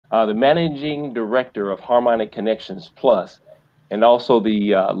the managing director of Harmonic Connections Plus, and also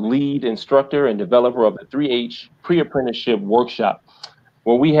the lead instructor and developer of the 3H Pre-Apprenticeship Workshop,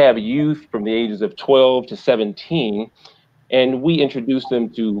 where we have youth from the ages of 12 to 17, and we introduce them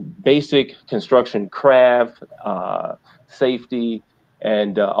to basic construction craft, safety,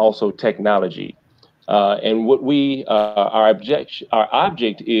 and also technology. And what our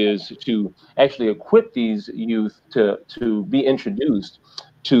object is to actually equip these youth to be introduced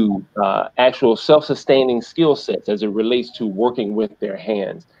to actual self-sustaining skill sets as it relates to working with their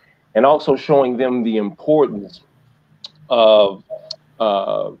hands, and also showing them the importance of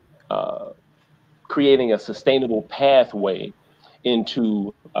uh, uh, creating a sustainable pathway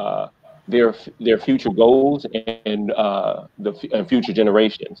into their future goals and and future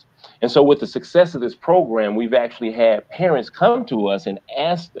generations. And so, with the success of this program, we've actually had parents come to us and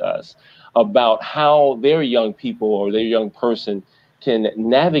ask us about how their young people or their young person can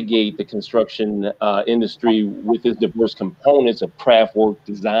navigate the construction industry with its diverse components of craft work,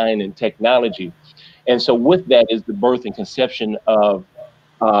 design, and technology. And so, with that is the birth and conception of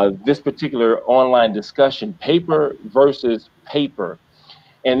this particular online discussion, paper versus paper.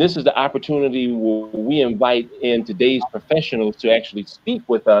 And this is the opportunity where we invite in today's professionals to actually speak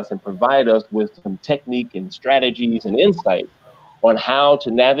with us and provide us with some technique and strategies and insight on how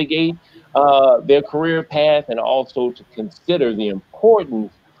to navigate their career path, and also to consider the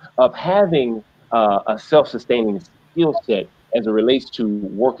importance of having a self-sustaining skill set as it relates to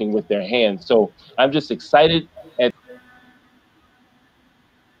working with their hands. So I'm just excited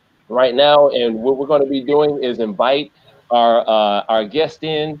right now, and what we're going to be doing is invite our guest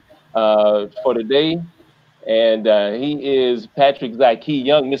in for today, and he is Patrick Zaki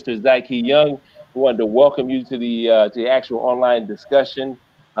Young, Mr. Zaki Young. We wanted to welcome you to the actual online discussion.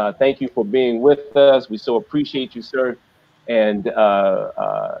 Thank you for being with us. We so appreciate you, sir, and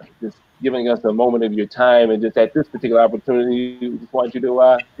just giving us a moment of your time. And just at this particular opportunity, we just want you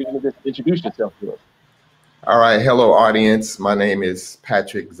to just introduce yourself to us. All right, hello audience. My name is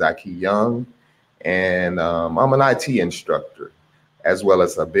Patrick Zaki Young, and I'm an IT instructor as well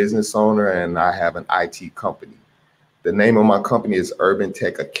as a business owner, and I have an IT company. The name of my company is Urban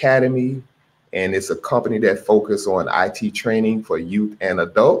Tech Academy, and it's a company that focuses on IT training for youth and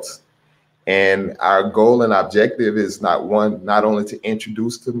adults. And our goal and objective is not only to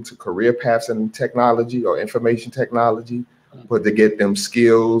introduce them to career paths in technology or information technology, but to get them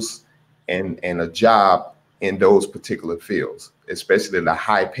skills and a job in those particular fields, especially the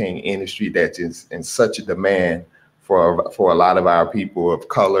high-paying industry that is in such a demand for a lot of our people of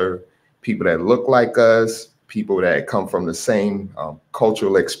color, people that look like us, people that come from the same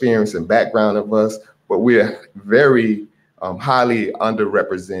cultural experience and background of us, but we're very highly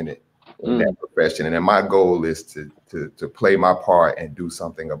underrepresented in that profession. And then my goal is to play my part and do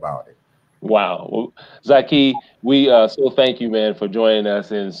something about it. Wow. Well, Zaki, we so thank you, man, for joining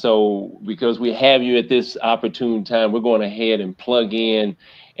us. And so, because we have you at this opportune time, we're going ahead and plug in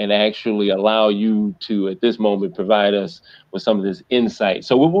and actually allow you to, at this moment, provide us with some of this insight.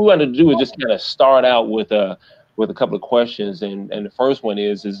 So, what we want to do is just kind of start out with a couple of questions. And the first one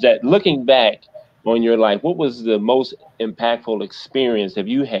is that looking back on your life, what was the most impactful experience have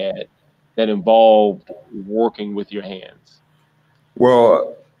you had that involved working with your hands?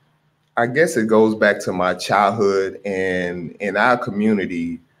 Well, I guess it goes back to my childhood, and in our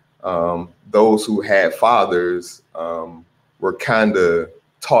community, those who had fathers were kind of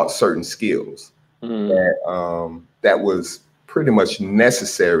taught certain skills that was pretty much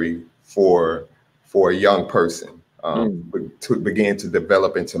necessary for a young person to begin to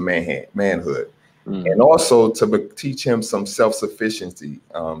develop into manhood. And also to teach him some self-sufficiency,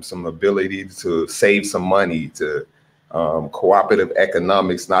 some ability to save some money, to cooperative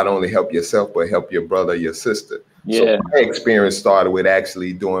economics, not only help yourself, but help your brother, your sister. Yeah. So my experience started with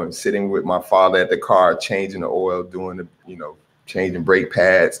actually sitting with my father at the car, changing the oil, changing brake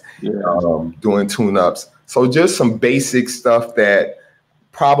pads, doing tune-ups. So just some basic stuff that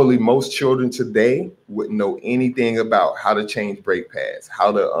probably most children today wouldn't know anything about: how to change brake pads,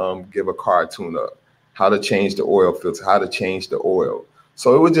 how to give a car a tune-up, how to change the oil filter, how to change the oil.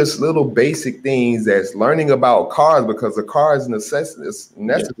 So it was just little basic things that's learning about cars, because the car is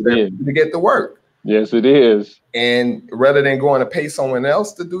necessary to get to work. Yes, it is. And rather than going to pay someone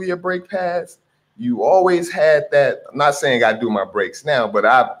else to do your brake pads, you always had that. I'm not saying I do my brakes now, but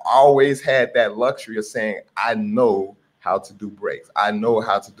I've always had that luxury of saying, I know how to do brakes. I know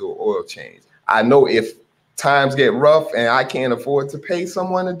how to do an oil change. I know if times get rough and I can't afford to pay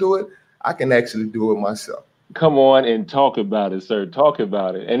someone to do it, I can actually do it myself. Come on and talk about it, sir. Talk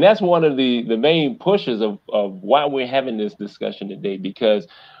about it. And that's one of the main pushes of why we're having this discussion today, because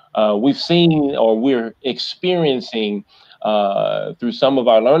we've seen or we're experiencing through some of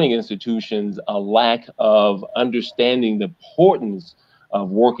our learning institutions a lack of understanding the importance of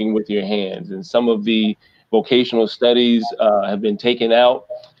working with your hands. And some of the vocational studies have been taken out.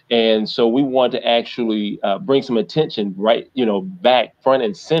 And so we want to actually bring some attention right, back front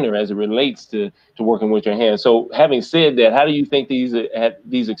and center as it relates to working with your hands. So having said that, how do you think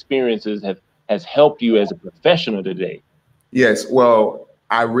these experiences have has helped you as a professional today? Yes, well,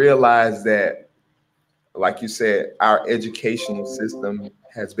 I realize that, like you said, our educational system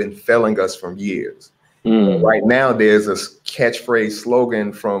has been failing us from years. Mm, Right now, there's a catchphrase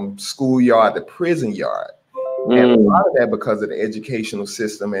slogan from schoolyard to prison yard. And a mm, lot of that because of the educational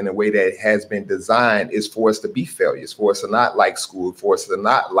system and the way that it has been designed is for us to be failures, for us to not like school, for us to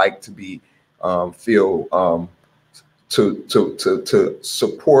not like to be feel to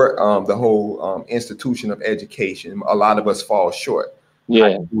support the whole institution of education. A lot of us fall short.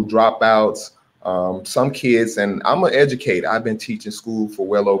 High yeah. school dropouts, some kids, and I'm an educator. I've been teaching school for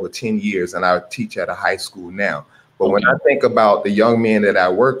well over 10 years, and I teach at a high school now. But when I Okay. think about the young men that I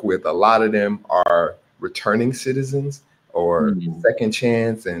work with, a lot of them are returning citizens or Mm, second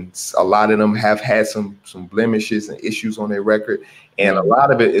chance, and a lot of them have had some blemishes and issues on their record. And a right.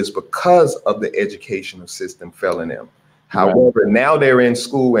 lot of it is because of the educational system failing them. Right. However, now they're in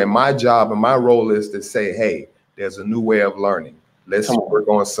school, and my job and my role is to say, hey, there's a new way of learning. Let's Come on. work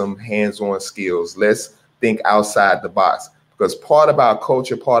on some hands-on skills. Let's think outside the box. Because part of our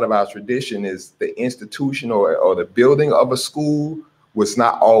culture, part of our tradition is the institution or the building of a school was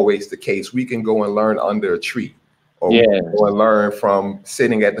not always the case. We can go and learn under a tree, or we can go Yes. and learn from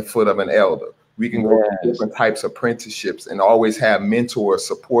sitting at the foot of an elder. We can go to Yes. different types of apprenticeships and always have mentors,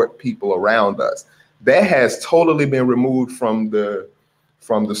 support people around us. That has totally been removed from the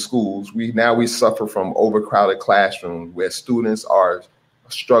schools. We suffer from overcrowded classrooms where students are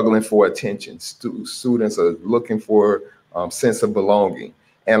struggling for attention. Students are looking for sense of belonging.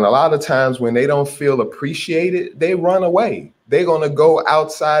 And a lot of times when they don't feel appreciated, they run away. They're going to go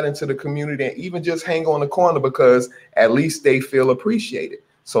outside into the community and even just hang on the corner because at least they feel appreciated.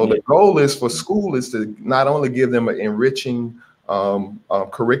 So Yeah. the goal is for school is to not only give them an enriching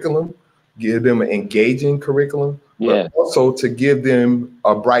curriculum, give them an engaging curriculum, but Yeah. also to give them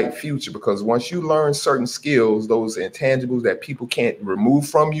a bright future. Because once you learn certain skills, those intangibles that people can't remove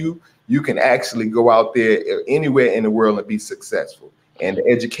from you, you can actually go out there anywhere in the world and be successful. And the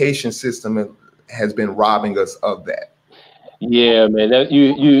education system has been robbing us of that. Yeah, man.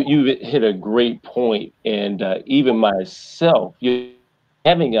 You hit a great point, and even myself,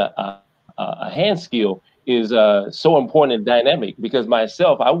 having a hand skill is so important and dynamic because myself, I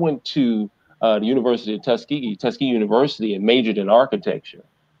went to the University of Tuskegee University, and majored in architecture.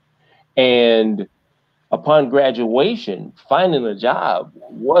 And upon graduation, finding a job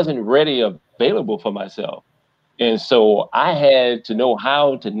wasn't ready available for myself. And so I had to know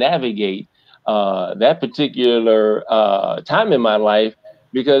how to navigate that particular time in my life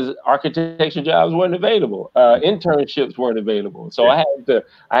because architecture jobs weren't available, internships weren't available. So I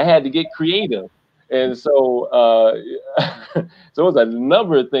had to get creative, and so so it was a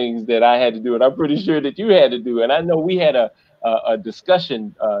number of things that I had to do, and I'm pretty sure that you had to do. And I know we had a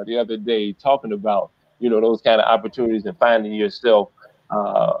discussion the other day talking about those kind of opportunities and finding yourself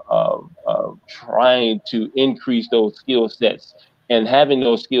trying to increase those skill sets and having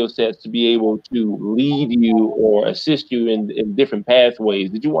those skill sets to be able to lead you or assist you in different pathways.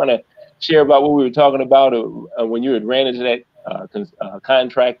 Did you want to share about what we were talking about when you had ran into that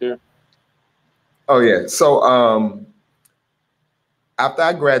contractor? Oh yeah. So after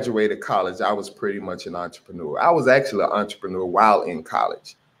I graduated college, I was pretty much an entrepreneur. I was actually an entrepreneur while in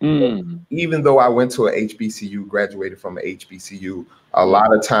college. Mm, Even though I went to a HBCU, graduated from a HBCU, a yeah,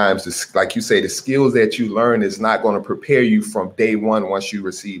 lot of times, like you say, the skills that you learn is not going to prepare you from day one once you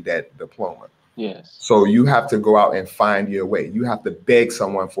receive that diploma. yes, So you have to go out and find your way. You have to beg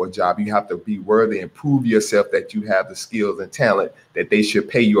someone for a job. You have to be worthy and prove yourself that you have the skills and talent that they should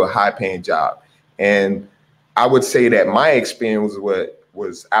pay you a high paying job. And I would say that my experience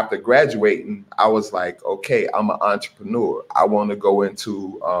was after graduating, I was like, okay, I'm an entrepreneur. I want to go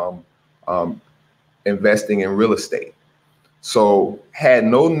into um, investing in real estate. So had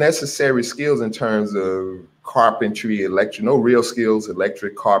no necessary skills in terms of carpentry, electric, no real skills,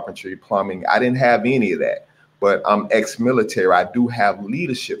 electric, carpentry, plumbing. I didn't have any of that, but I'm ex-military. I do have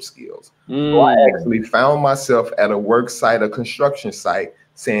leadership skills. So I mm, actually found myself at a work site, a construction site,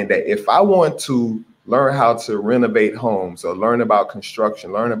 saying that if I want to learn how to renovate homes or learn about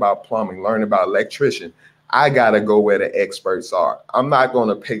construction, learn about plumbing, learn about electrician, I gotta go where the experts are. I'm not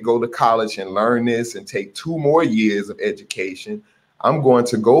gonna go to college and learn this and take 2 more years of education. I'm going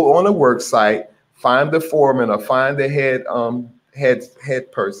to go on a work site, find the foreman or find the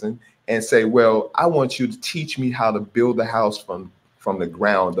head person and say, well, I want you to teach me how to build a house from the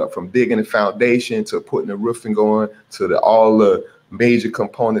ground up, from digging the foundation to putting the roofing on to all the major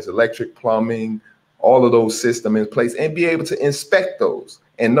components, electric, plumbing, all of those systems in place, and be able to inspect those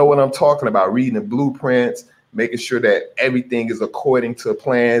and know what I'm talking about, reading the blueprints, making sure that everything is according to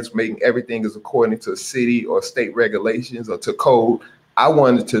plans, making everything is according to city or state regulations or to code. I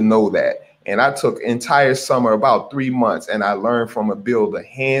wanted to know that. And I took entire summer, about 3 months, and I learned from a builder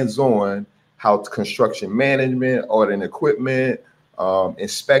hands-on how to construction management, ordering equipment,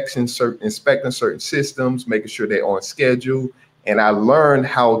 inspecting certain systems, making sure they're on schedule. And I learned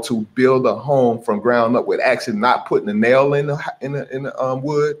how to build a home from ground up with actually not putting a nail in the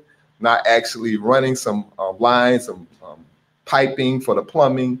wood, not actually running some lines, some piping for the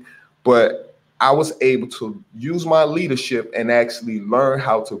plumbing, but I was able to use my leadership and actually learn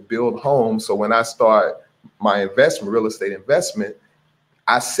how to build homes. So when I start my investment, real estate investment,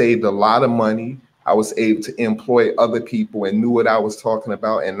 I saved a lot of money. I was able to employ other people and knew what I was talking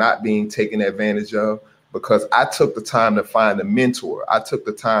about and not being taken advantage of, because I took the time to find a mentor. I took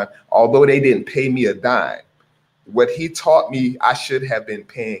the time, although they didn't pay me a dime, what he taught me, I should have been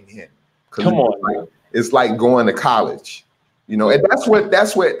paying him. Come on, it's like going to college. You know, and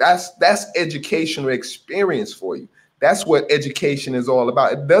that's educational experience for you. That's what education is all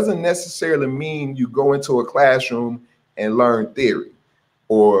about. It doesn't necessarily mean you go into a classroom and learn theory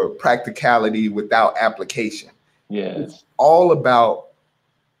or practicality without application. Yes. It's all about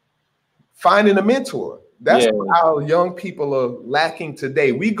finding a mentor. That's what our young people are lacking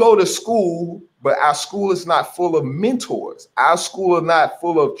today. We go to school, but our school is not full of mentors. Our school is not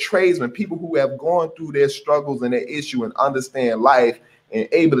full of tradesmen, people who have gone through their struggles and their issue and understand life and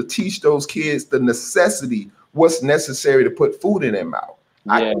able to teach those kids the necessity, what's necessary to put food in their mouth.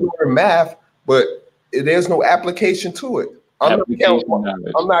 Yeah. I can learn math, but there's no application to it. I'm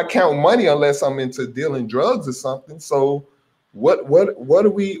not counting money unless I'm into dealing drugs or something. So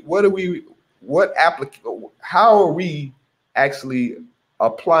how are we actually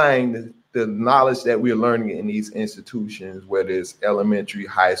applying the knowledge that we're learning in these institutions, whether it's elementary,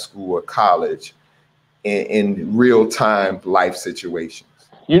 high school, or college, in real-time life situations?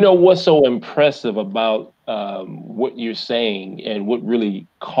 You know what's so impressive about what you're saying, and what really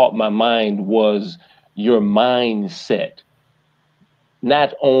caught my mind, was your mindset,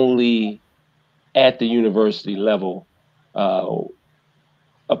 not only at the university level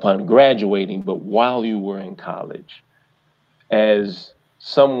upon graduating, but while you were in college, as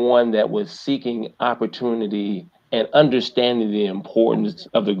someone that was seeking opportunity and understanding the importance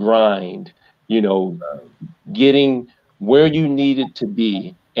of the grind, you know, getting where you needed to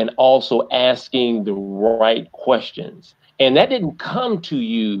be and also asking the right questions. And that didn't come to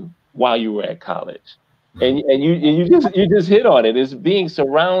you while you were at college. And you just hit on it. It's being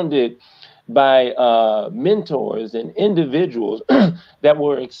surrounded by mentors and individuals that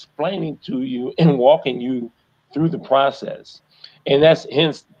were explaining to you and walking you through the process. And that's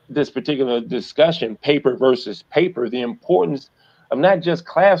hence this particular discussion, paper versus paper, the importance of not just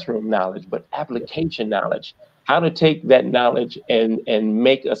classroom knowledge, but application knowledge, how to take that knowledge and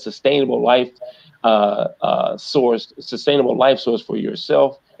make a sustainable life source for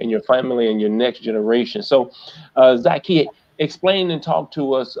yourself and your family and your next generation. So Zaki, explain and talk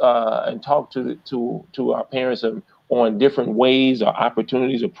to us and talk to our parents on different ways or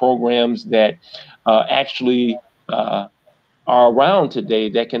opportunities or programs that actually are around today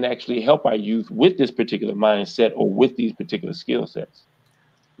that can actually help our youth with this particular mindset or with these particular skill sets.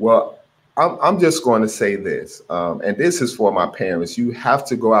 Well, I'm just going to say this, and this is for my parents. You have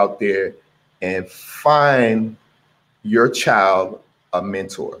to go out there and find your child a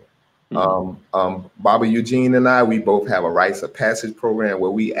mentor. Baba Eugene and I, we both have a rites of passage program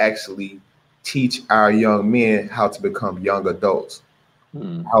where we actually teach our young men how to become young adults,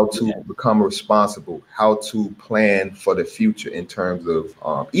 how to become responsible, how to plan for the future in terms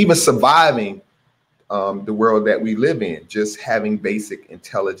of even surviving the world that we live in, just having basic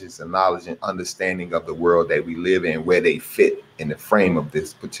intelligence and knowledge and understanding of the world that we live in, where they fit in the frame of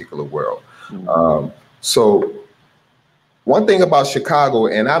this particular world. So one thing about Chicago,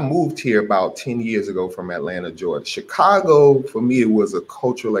 and I moved here about 10 years ago from Atlanta, Georgia. Chicago, for me, it was a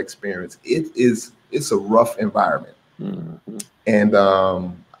cultural experience. It's a rough environment. And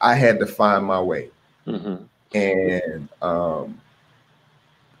I had to find my way. And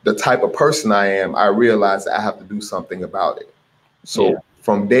the type of person I am, I realized I have to do something about it. So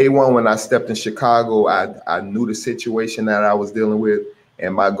from day one, when I stepped in Chicago, I knew the situation that I was dealing with,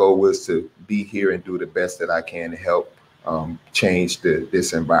 and my goal was to be here and do the best that I can to help change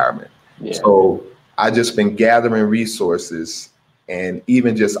this environment. Yeah. So I just been gathering resources, and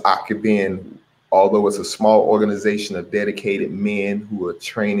even just Akibin, although it's a small organization of dedicated men who are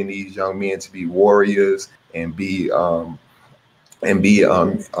training these young men to be warriors and be go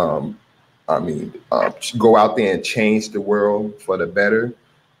out there and change the world for the better.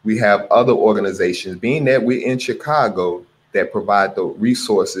 We have other organizations, being that we're in Chicago, that provide the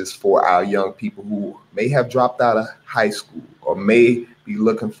resources for our young people who may have dropped out of high school or may be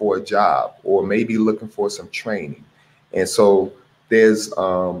looking for a job or may be looking for some training. And so there's,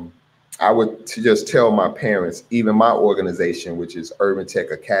 I would just tell my parents, even my organization, which is Urban Tech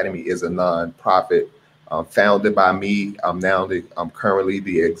Academy, is a nonprofit founded by me. I'm currently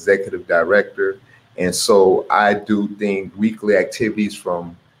the executive director. And so I do weekly activities,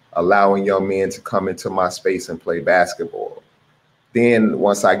 from allowing young men to come into my space and play basketball. Then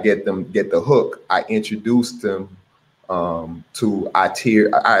once I get the hook, I introduce them to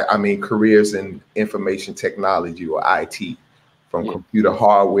careers in information technology, or IT, from computer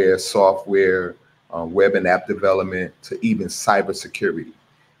hardware, software, web and app development, to even cybersecurity.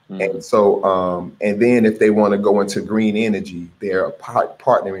 And so, and then if they want to go into green energy, they're a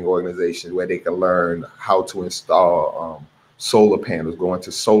partnering organization where they can learn how to install solar panels, go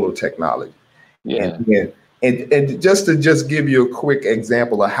into solar technology. Yeah. And just to give you a quick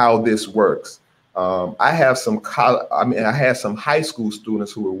example of how this works, I had some high school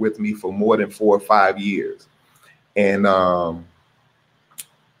students who were with me for more than 4 or 5 years, and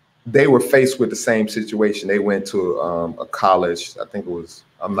they were faced with the same situation. They went to a college. I think it was,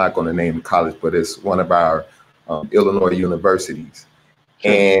 I'm not going to name the college, but it's one of our Illinois universities.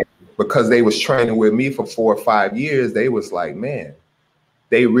 Sure. And because they was training with me for 4 or 5 years, they was like, man,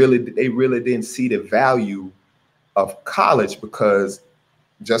 they really didn't see the value of college, because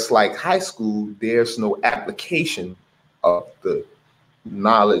just like high school, there's no application of the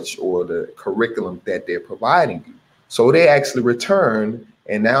knowledge or the curriculum that they're providing you. So they actually returned,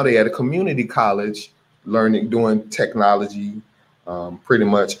 and now they're at a community college doing technology, pretty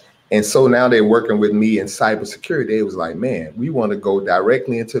much. And so now they're working with me in cybersecurity. They was like, man, we want to go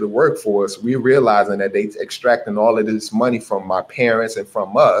directly into the workforce. We're realizing that they extracting all of this money from my parents and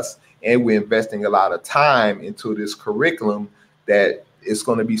from us, and we're investing a lot of time into this curriculum that is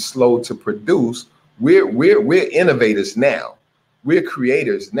going to be slow to produce. We're innovators now. We're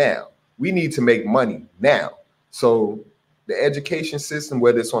creators now. We need to make money now. So the education system,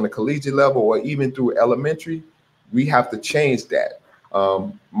 whether it's on the collegiate level or even through elementary, we have to change that.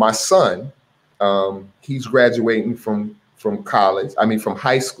 My son, he's graduating from college, from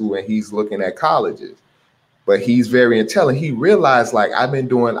high school, and he's looking at colleges. But he's very intelligent. He realized, like, I've been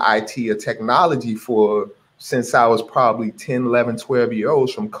doing IT or technology since I was probably 10, 11, 12 years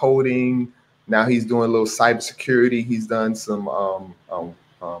old, from coding. Now he's doing a little cybersecurity. He's done some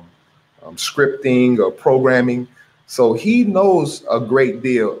scripting or programming. So he knows a great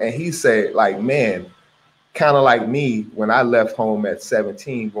deal. And he said, like, man, kind of like me, when I left home at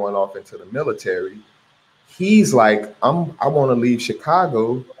 17, going off into the military, he's like, I want to leave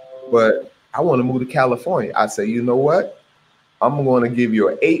Chicago, but I want to move to California. I say, you know what? I'm going to give you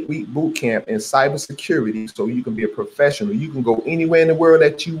an 8-week boot camp in cybersecurity so you can be a professional. You can go anywhere in the world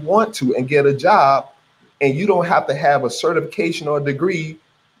that you want to and get a job, and you don't have to have a certification or a degree,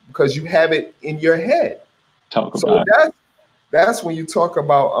 because you have it in your head. That's when you talk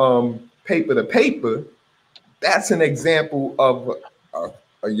about paper to paper. That's an example of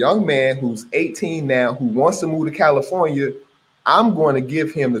a young man who's 18 now, who wants to move to California. I'm going to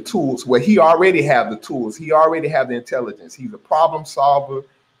give him the tools where he already have the tools. He already have the intelligence. He's a problem solver.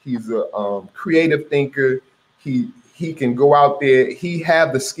 He's a creative thinker. He can go out there. He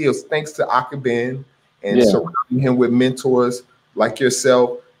have the skills, thanks to Akibin and surrounding him with mentors like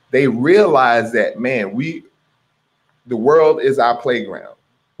yourself. They realize that, man, the world is our playground.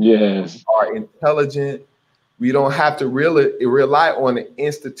 Yes. We are intelligent. We don't have to really rely on an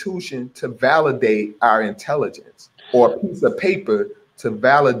institution to validate our intelligence, or a piece of paper to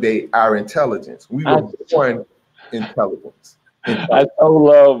validate our intelligence. We were born intelligence. I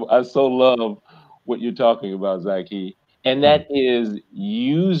so love what you're talking about, Zaki. And that is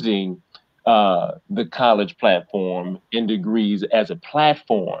using the college platform and degrees as a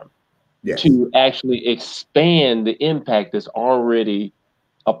platform to actually expand the impact that's already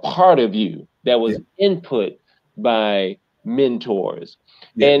a part of you, that was input by mentors.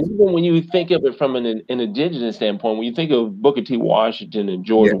 And even when you think of it from an indigenous standpoint, when you think of Booker T. Washington and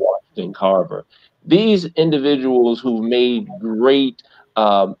George Washington Carver, these individuals who've made great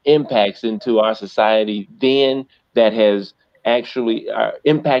impacts into our society then, that has actually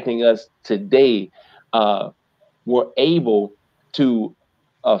impacting us today, were able to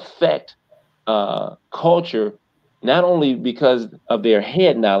affect culture, not only because of their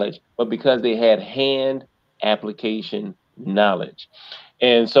head knowledge, but because they had hand application knowledge.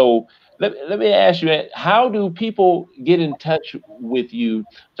 And so let me ask you, how do people get in touch with you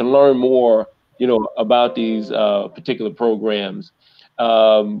to learn more, about these particular programs?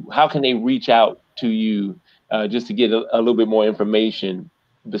 How can they reach out to you just to get a little bit more information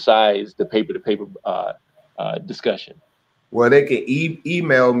besides the paper-to-paper discussion? Well, they can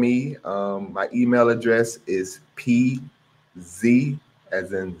email me. My email address is pz,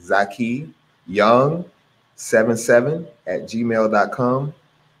 as in Zaki, Young 77 at gmail.com.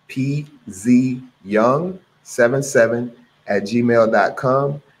 PZYoung77 at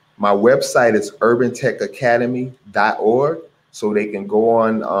gmail.com. My website is urbantechacademy.org, so they can go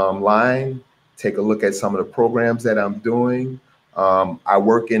online, take a look at some of the programs that I'm doing. I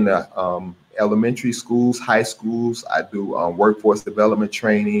work in the elementary schools, high schools. I do workforce development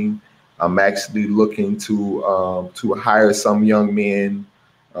training. I'm actually looking to hire some young men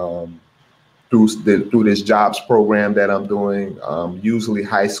through this jobs program that I'm doing. Usually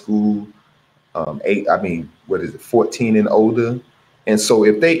high school, 14 and older. And so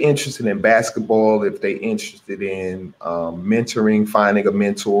if they interested in basketball, if they interested in mentoring, finding a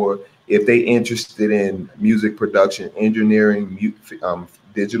mentor, if they interested in music production, engineering,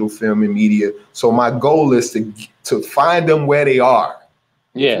 digital film and media. So my goal is to find them where they are.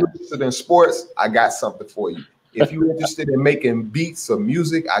 Yeah. If you're interested in sports, I got something for you. If you're interested in making beats or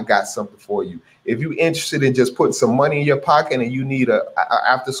music, I got something for you. If you're interested in just putting some money in your pocket and you need a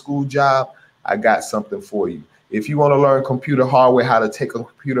after school job, I got something for you. If you want to learn computer hardware, how to take a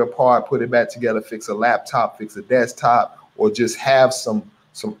computer apart, put it back together, fix a laptop, fix a desktop, or just have some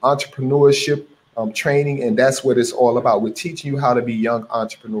entrepreneurship training, and that's what it's all about. We're teaching you how to be young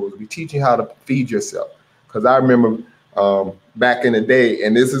entrepreneurs. We're teaching you how to feed yourself. Because I remember back in the day,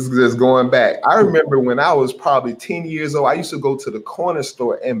 and this is just going back, I remember when I was probably 10 years old, I used to go to the corner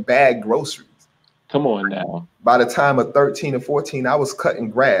store and bag groceries. Come on now. By the time of 13 or 14, I was cutting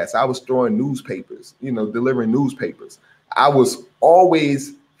grass. I was throwing newspapers, delivering newspapers. I was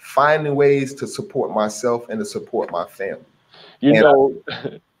always finding ways to support myself and to support my family. No.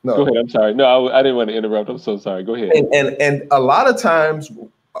 Go ahead. I'm sorry. No, I didn't want to interrupt. I'm so sorry. Go ahead. And a lot of times,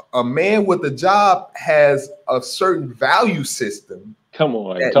 a man with a job has a certain value system. Come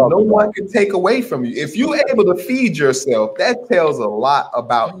on. That no one can take away from you. If you're able to feed yourself, that tells a lot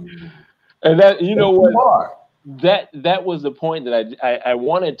about you. And that, what? That was the point that I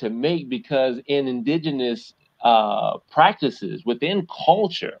wanted to make, because in indigenous practices within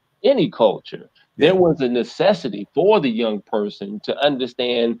culture, any culture, there was a necessity for the young person to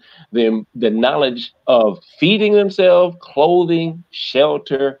understand the knowledge of feeding themselves, clothing,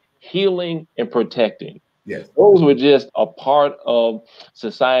 shelter, healing, and protecting. Yes. Those were just a part of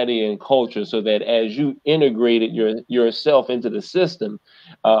society and culture, so that as you integrated yourself into the system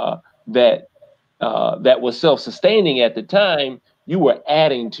that was self-sustaining at the time, you were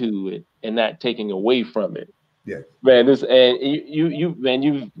adding to it and not taking away from it. Yeah, man.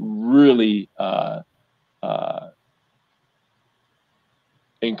 You've really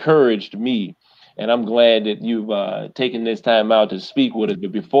encouraged me, and I'm glad that you've taken this time out to speak with us.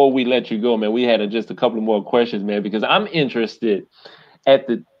 But before we let you go, man, we had just a couple more questions, man, because I'm interested at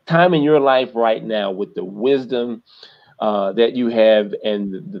the time in your life right now, with the wisdom that you have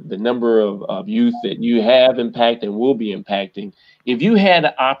and the number of youth that you have impacted and will be impacting. If you had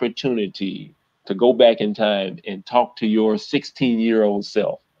an opportunity to go back in time and talk to your 16-year-old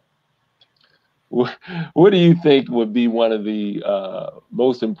self, what do you think would be one of the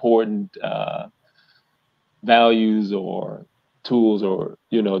most important values or tools, or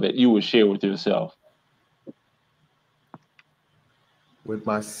that you would share with yourself? With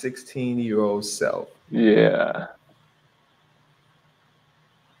my 16-year-old self. Yeah.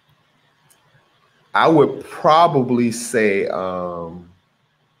 I would probably say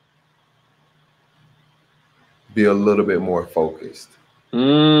be a little bit more focused.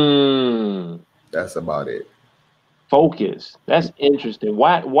 That's about it. Focus. That's interesting.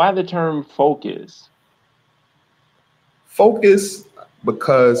 Why the term focus? Focus,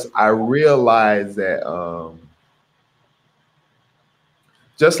 because I realize that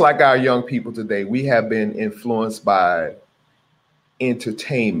just like our young people today, we have been influenced by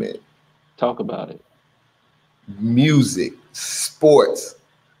entertainment. Talk about it. Music, sports.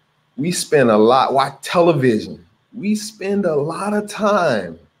 We spend a lot, watch television. We spend a lot of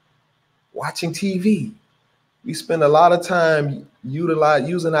time watching TV. We spend a lot of time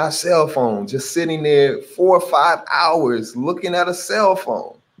using our cell phone, just sitting there 4 or 5 hours looking at a cell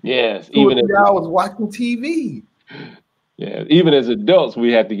phone. Yes, 2 or 3 hours watching TV. Yeah, even as adults,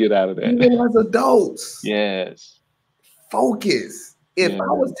 we have to get out of that. Even as adults, Yes. focus. If Yeah.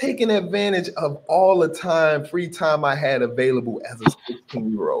 I was taking advantage of all the time, free time I had available as a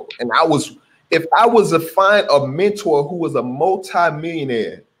 16-year-old, and if I was to find a mentor who was a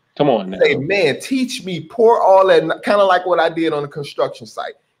multi-millionaire, Come on say, now. man, teach me, pour all that, kind of like what I did on the construction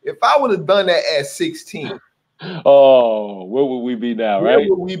site. If I would have done that at 16, Oh, where would we be now, where right?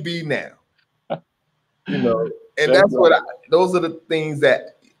 would we be now? You know, and That's that's what right. those are the things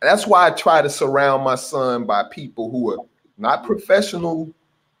that's why I try to surround my son by people who are not professional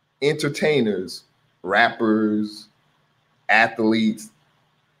entertainers, rappers, athletes.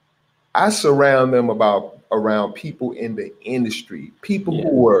 I surround them around people in the industry, people Yeah.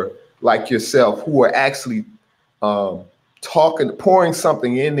 who are like yourself, who are actually pouring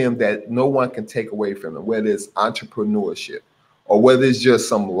something in them that no one can take away from them, whether it's entrepreneurship or whether it's just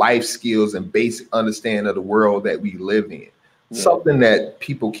some life skills and basic understanding of the world that we live in, Yeah. something that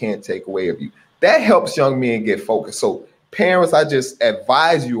people can't take away of you. That helps young men get focused. So parents, I just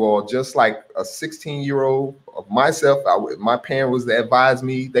advise you all, just like a 16-year-old of myself, my parent was to advise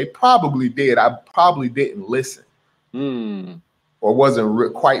me. They probably did. I probably didn't listen or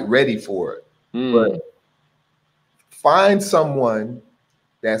wasn't quite ready for it. But find someone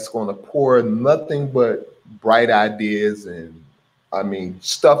that's going to pour nothing but bright ideas and, I mean,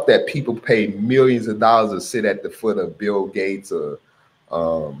 stuff that people pay millions of dollars to sit at the foot of Bill Gates or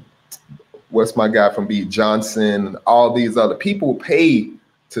what's my guy from B. Johnson, and all these other people pay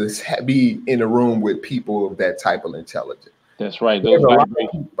to be in a room with people of that type of intelligence. That's right. There's a lot of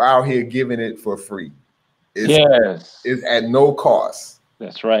people out here giving it for free. It's at no cost.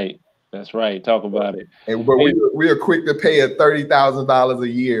 That's right. That's right. Talk about it. But we are quick to pay $30,000 a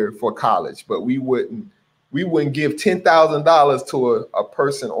year for college, but we wouldn't give $10,000 to a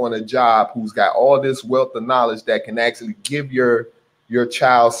person on a job who's got all this wealth of knowledge that can actually give your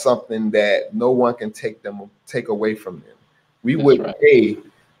child something that no one can take away from them. We wouldn't pay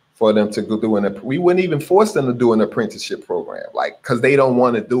for them to go through we wouldn't even force them to do an apprenticeship program, like, because they don't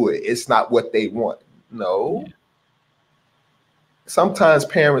want to do it. It's not what they want. No. Yeah. Sometimes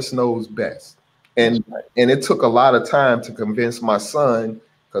parents knows best. And it took a lot of time to convince my son,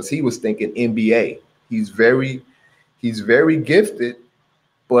 because he was thinking NBA. He's very gifted,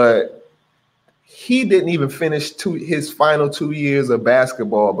 but he didn't even finish his final 2 years of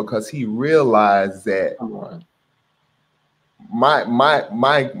basketball because he realized that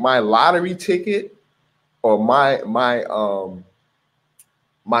my lottery ticket or my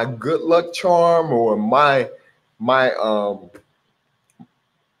good luck charm or my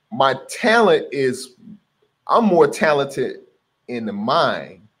talent is, I'm more talented in the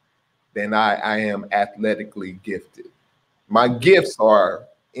mind than I am athletically gifted. My gifts are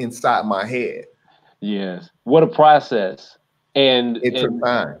inside my head. Yes. What a process. And it took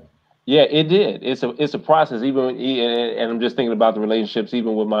time. Yeah, it did. It's a process. And I'm just thinking about the relationships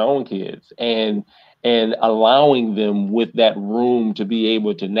even with my own kids and allowing them with that room to be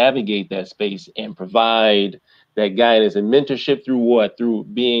able to navigate that space and provide that guidance and mentorship through what? Through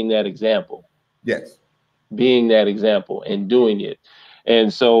being that example. Yes. Being that example and doing it.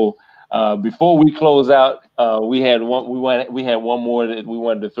 And so before we close out, we had one more that we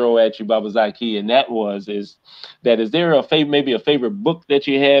wanted to throw at you, Baba Zaki, and that is there maybe a favorite book that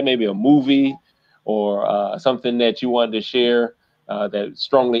you had, maybe a movie or something that you wanted to share that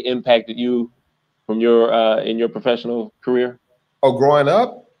strongly impacted you from your in your professional career? Oh, growing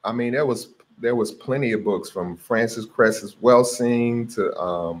up, I mean, there was plenty of books, from Francis Cress's Welsing to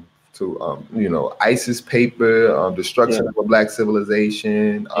ISIS Paper, Destruction of a Black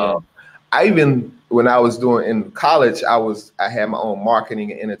Civilization. I even, when I was in college, I had my own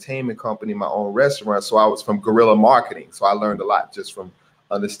marketing and entertainment company, my own restaurant. So I was from guerrilla marketing. So I learned a lot just from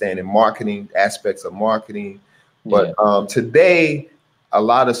understanding marketing, aspects of marketing. But today, a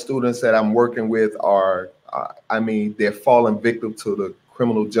lot of students that I'm working with are, they're falling victim to the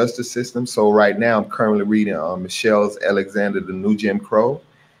criminal justice system. So right now I'm currently reading Michelle Alexander, The New Jim Crow.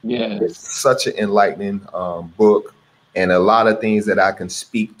 Yes. It's such an enlightening book, and a lot of things that I can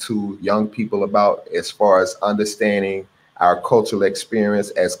speak to young people about as far as understanding our cultural experience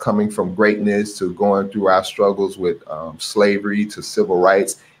as coming from greatness to going through our struggles with slavery to civil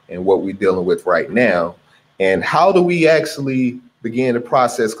rights and what we're dealing with right now. And how do we actually begin the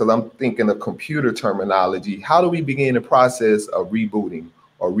process, because I'm thinking of computer terminology, how do we begin the process of rebooting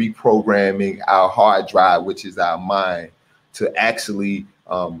or reprogramming our hard drive, which is our mind, to actually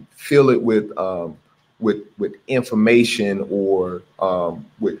fill it with information or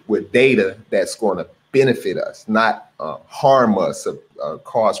with data that's going to benefit us, not harm us,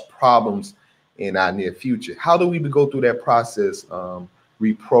 cause problems in our near future. How do we go through that process,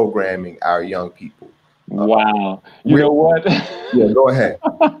 reprogramming our young people? Wow. You know what? Yeah, go ahead.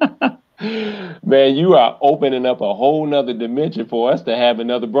 Man, you are opening up a whole nother dimension for us to have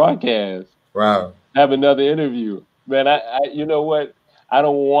another broadcast. Wow. Have another interview. Man, you know what? I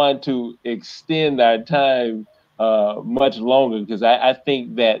don't want to extend our time much longer, because I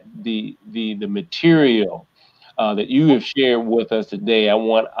think that the material that you have shared with us today, I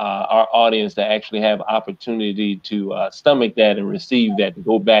want our audience to actually have opportunity to stomach that and receive that, to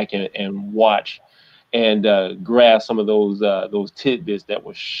go back and watch and grasp some of those tidbits that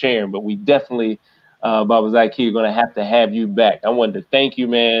were shared. But we definitely, Baba Zaki, are going to have you back. I wanted to thank you,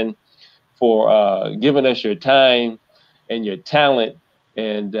 man, for giving us your time and your talent.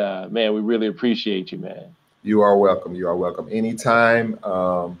 And man, we really appreciate you, man. You are welcome. You are welcome. Anytime.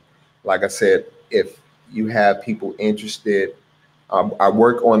 Like I said, if you have people interested, I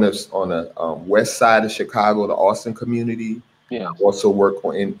work on the west side of Chicago, the Austin community. Yeah. I also work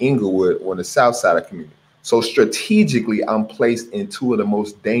in Inglewood on the south side of the community. So strategically, I'm placed in two of the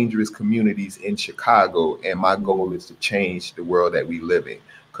most dangerous communities in Chicago, and my goal is to change the world that we live in.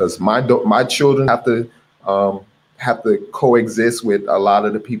 Because my children have to coexist with a lot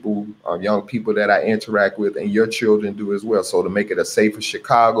of the people, young people that I interact with, and your children do as well. So to make it a safer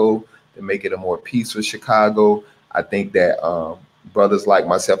Chicago, to make it a more peaceful Chicago, I think that brothers like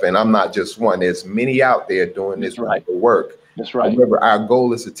myself, and I'm not just one, there's many out there doing this work. That's right. Remember, our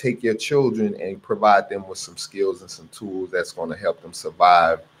goal is to take your children and provide them with some skills and some tools that's going to help them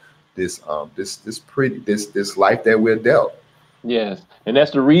survive this life that we're dealt. Yes, and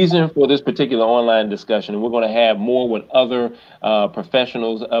that's the reason for this particular online discussion. And we're going to have more with other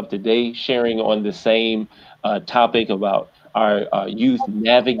professionals of today sharing on the same topic about our youth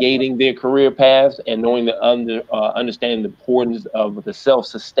navigating their career paths and knowing understanding the importance of the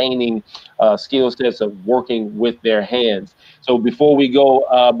self-sustaining skill sets of working with their hands. So before we go,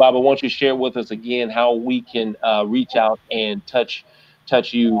 Baba, why don't you share with us again how we can reach out and touch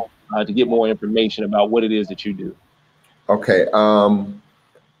you to get more information about what it is that you do? Okay.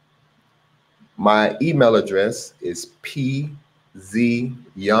 My email address is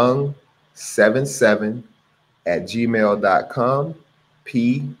pzyoung77@gmail.com.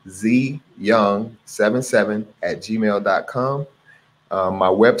 pzyoung77@gmail.com. My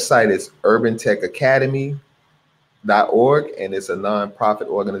website is urbantechacademy.org, and it's a nonprofit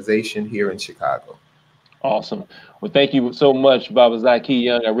organization here in Chicago. Awesome. Well, thank you so much, Baba Zaki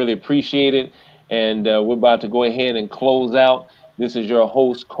Young. I really appreciate it. And we're about to go ahead and close out. This is your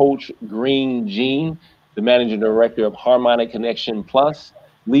host, Coach Green Gene, the Managing Director of Harmonic Connection Plus,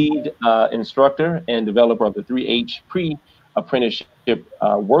 lead instructor and developer of the 3H Pre-Apprenticeship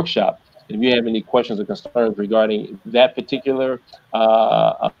Workshop. If you have any questions or concerns regarding that particular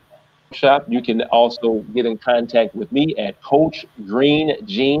workshop, you can also get in contact with me at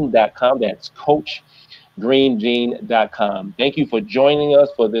CoachGreenGene.com. That's CoachGreenGene.com. Thank you for joining us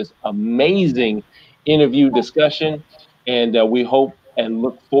for this amazing interview discussion, and we hope and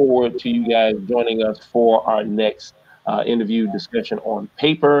look forward to you guys joining us for our next interview discussion on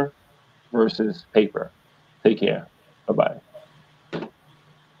paper versus paper. Take care. Bye-bye.